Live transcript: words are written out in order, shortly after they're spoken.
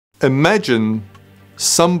Imagine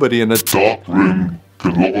somebody in a dark room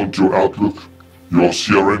can log onto your Outlook, your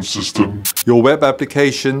CRM system, your web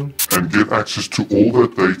application, and get access to all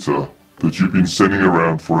that data that you've been sending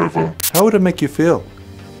around forever. How would it make you feel?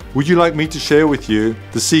 Would you like me to share with you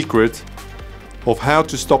the secret of how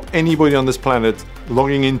to stop anybody on this planet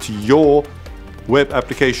logging into your web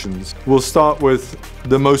applications? We'll start with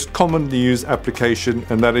the most commonly used application,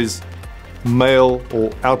 and that is Mail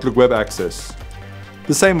or Outlook Web Access.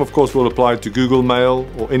 The same, of course, will apply to Google Mail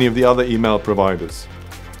or any of the other email providers.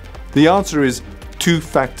 The answer is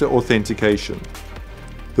two-factor authentication.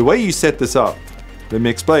 The way you set this up, let me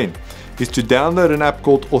explain, is to download an app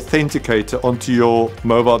called Authenticator onto your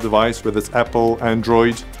mobile device, whether it's Apple,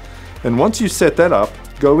 Android. And once you set that up,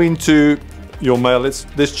 go into your mail.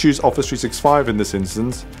 Let's choose Office 365 in this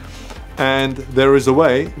instance. And there is a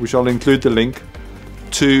way, which I'll include the link,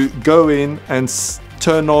 to go in and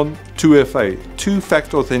turn on 2FA,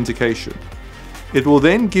 two-factor authentication. It will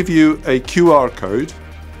then give you a QR code,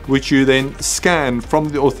 which you then scan from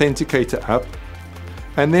the Authenticator app.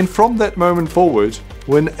 And then from that moment forward,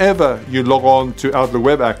 whenever you log on to Outlook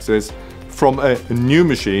Web Access from a new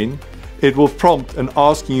machine, it will prompt and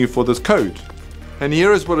asking you for this code. And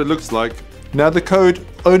here is what it looks like. Now the code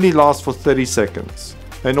only lasts for 30 seconds.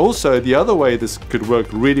 And also the other way this could work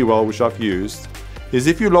really well, which I've used, is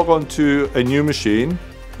if you log on to a new machine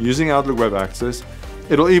using Outlook Web Access,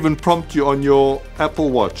 it'll even prompt you on your Apple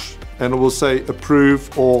Watch and it will say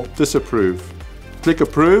approve or disapprove. Click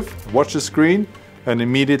approve, watch the screen, and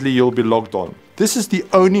immediately you'll be logged on. This is the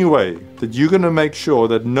only way that you're going to make sure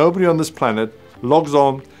that nobody on this planet logs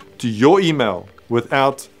on to your email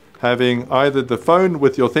without having either the phone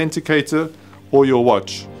with the authenticator or your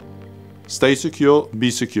watch. Stay secure, be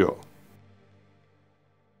secure.